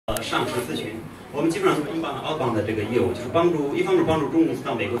上市咨询，我们基本上做inbound和outbound的这个业务，就是一方面帮助中国公司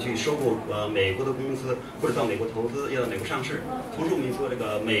到美国去收购美国的公司，或者到美国投资，要到美国上市。同时，我们也做这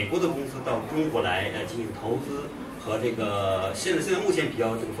个美国的公司到中国来进行投资和这个现在目前比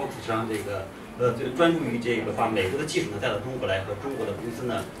较这个 focus 上这个专注于这个把美国的技术呢带到中国来和中国的公司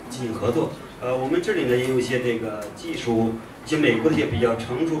呢进行合作。我们这里呢也有一些这个技术，一些美国的一些比较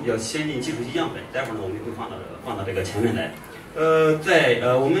成熟、比较先进技术级样本，待会儿呢我们会放到这个前面来。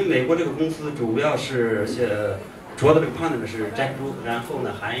我们美国这个公司主要的这个 partner 呢是 Jack Group， 然后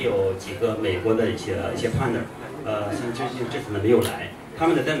呢还有几个美国的一些 partner， 像这次呢没有来。他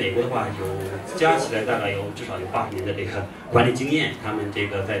们呢在美国的话加起来大概至少有80年的这个管理经验，他们这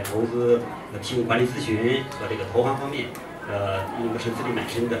个在投资提供管理咨询和这个投行方面，应该是自力满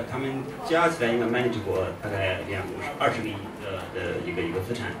身的。他们加起来应该 manage 过大概20个亿的一个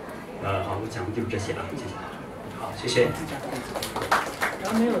资产。好，我讲的就是这些了，谢谢。好，谢谢。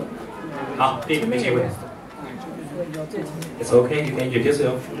好，第一个机会。It's okay. You can introduce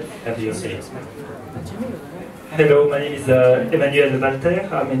yourself after you say it. Hello, my name is Emmanuel Walter.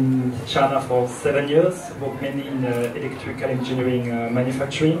 I'm in China for 7 years, work mainly in electrical engineering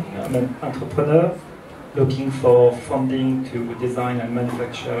manufacturing. I'm an entrepreneur looking for funding to design and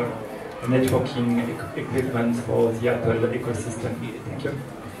manufacture networking equipment for the Apple ecosystem. Thank you.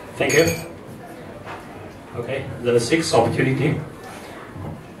 Thank you. Okay, the sixth opportunity.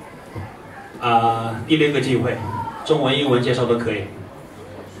 第六个机会，中文、英文介绍都可以。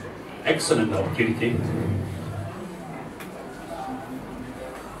Excellent opportunity.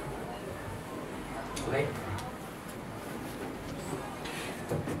 Okay.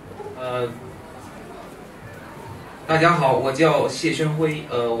 大家好，我叫谢轩辉，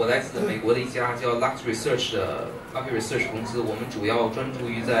我来自美国的一家叫 Lux Research 的 Market Research 公司，我们主要专注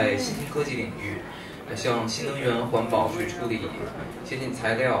于在新兴科技领域，像新能源、环保、水处理、先进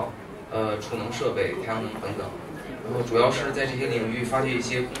材料、储能设备、太阳能等等。然后主要是在这些领域发掘一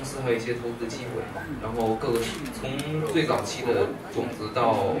些公司，还有一些投资的机会。然后各个从最早期的种子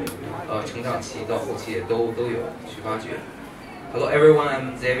到成长期到后期也都有去发掘。Hello everyone,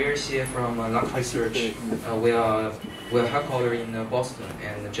 I'm Xavier Xie from Lux Research. We are headquartered in Boston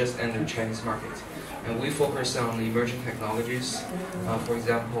and just entered Chinese market. And we focus on the emerging technologies, for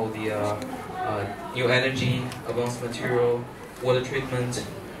example, the new energy, advanced material, water treatment,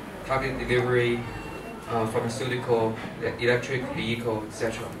 target delivery, pharmaceutical, electric vehicle,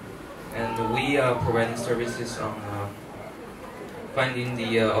 etc. And we are providing services on finding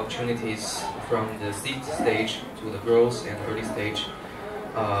the opportunities from the seed stage to the growth and early stage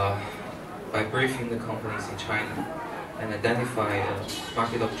by briefing the companies in China and identify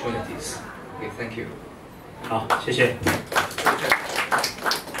market opportunities. Okay, thank you. 好，谢谢。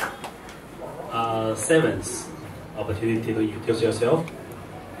Seventh opportunity to introduce yourself.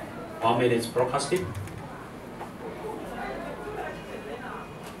 1 minute broadcasting.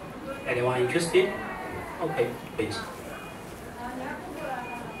 Anyone interested? Okay, please.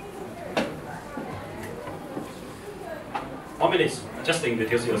 One minute, just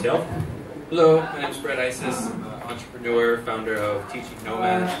introduce yourself. Hello, my name is Brett Isis, entrepreneur, founder of Teaching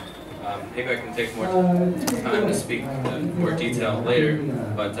Nomad. Maybe I can take more time to speak in more detail later,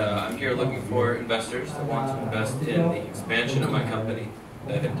 but I'm here looking for investors that want to invest in the expansion of my company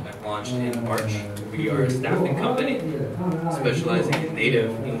that I launched in March. We are a staffing company specializing in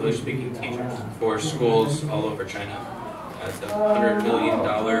native English-speaking teachers for schools all over China. As a $100 million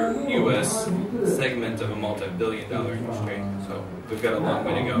US segment of a multi-billion-dollar industry. So we've got a long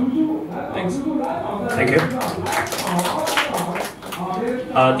way to go. Thanks. Thank you.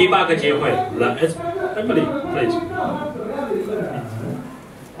 第8个机会 Emily, please.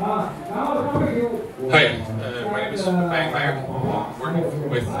 Hi, my name is Bang Meyer. Working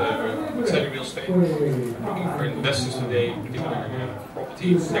with exciting real estate. Looking for investors today, particularly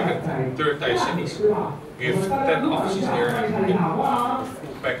property, second and third tier cities. We have 10 offices here and we can full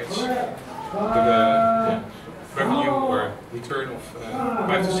package with a revenue or return of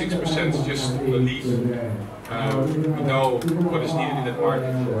 5 to 6% just on the lease. We know what is needed in that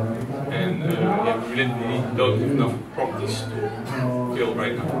market, and we really don't have enough properties to fill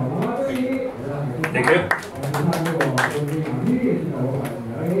right now. Thank you.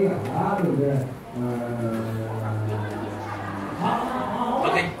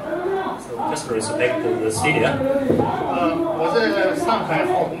 Okay. So just respect the city. 我在上海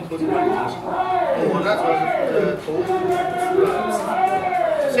浩宏投资管理中心，我呢主要是投资，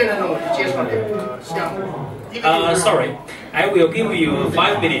现在呢我就介绍2个项目。Sorry, I will give you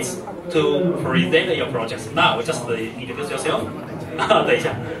 5 minutes to present your projects. Now, just introduce yourself. 等一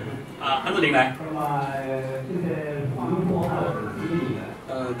下，韩子林来。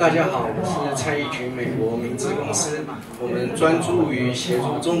大家好，我是蔡义群，美国明资公司。我们专注于协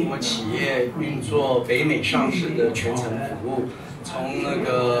助中国企业运作北美上市的全程服务，从那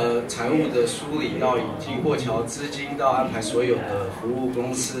个财务的梳理到引进过桥资金，到安排所有的服务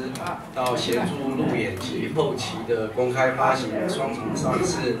公司，到协助路演及后期的公开发行、双重上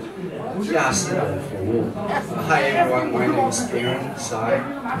市、亚市等服务。Hi everyone, my name is Aaron Tsai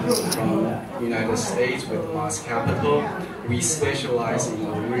from United States with Mars Capital. We specialize in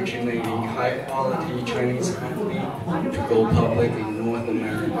originating high-quality Chinese company to go public in North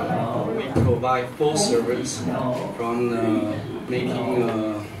America. We provide full service from making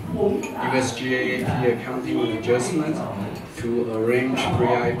US GAAP accounting adjustment to arrange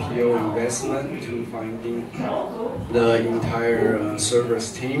pre-IPO investment to finding the entire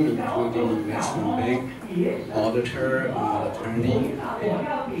service team, including investment bank, auditor, attorney,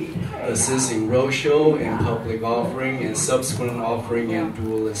 assisting roadshow and public offering and subsequent offering and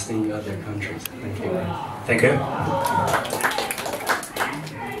dual listing in other countries. Thank you. Thank you.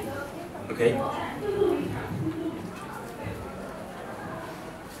 Okay.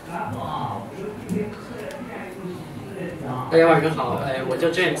 大家晚上好，我叫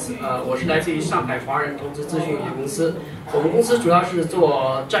James， 我是来自于上海华人投资咨询有限公司。我们公司主要是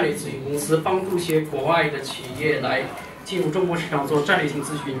做战略咨询公司，帮助一些国外的企业来进入中国市场做战略性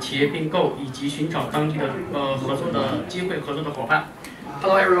咨询、企业并购以及寻找当地的合作的机会、合作的伙伴。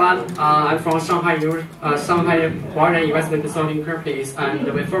Hello everyone, I'm from Shanghai Huarren Investment Consulting Companies,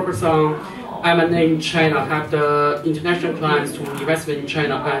 and we focus on M&A in China, have the international clients to invest in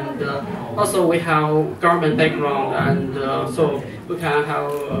China, and also we have government background, and so we can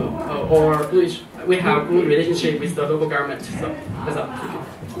have we have good relationship with the local government. So that's all.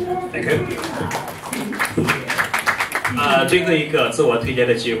 Thank you. 最后一个自我推荐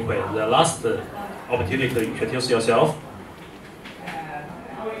的机会 ，the last opportunity to introduce yourself.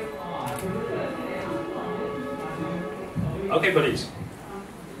 Okay, please.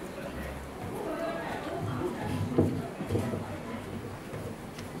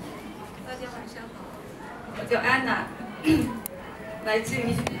 大家晚上好，我叫安娜，来自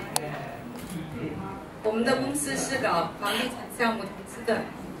于我们的公司是搞房地产项目投资的，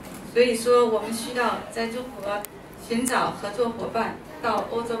所以说我们需要在中国寻找合作伙伴到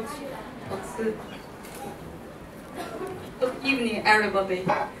欧洲去投资。Good evening, everybody.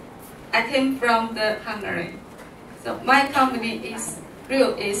 I came from the Hungary. So my company is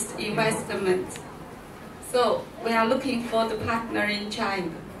Real Estate Investment. So we are looking for the partner in China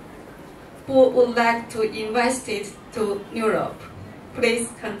who would like to invest it to Europe. Please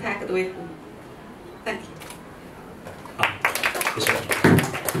contact with me. Thank you. 好，谢谢。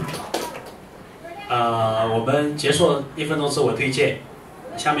我们结束1分钟自我推荐，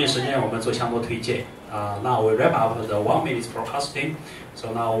下面时间我们做项目推荐。Now we wrap up the 1 minute broadcasting.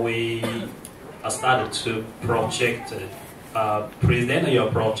 So now we started to present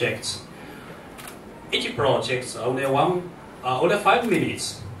your projects. Each project only 5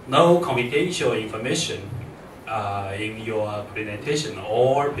 minutes. No confidential information in your presentation.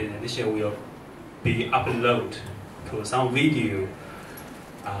 All presentation will be uploaded to some video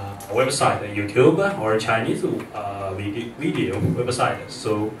website, YouTube or Chinese video website.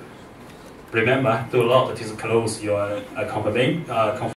 So remember, do not disclose your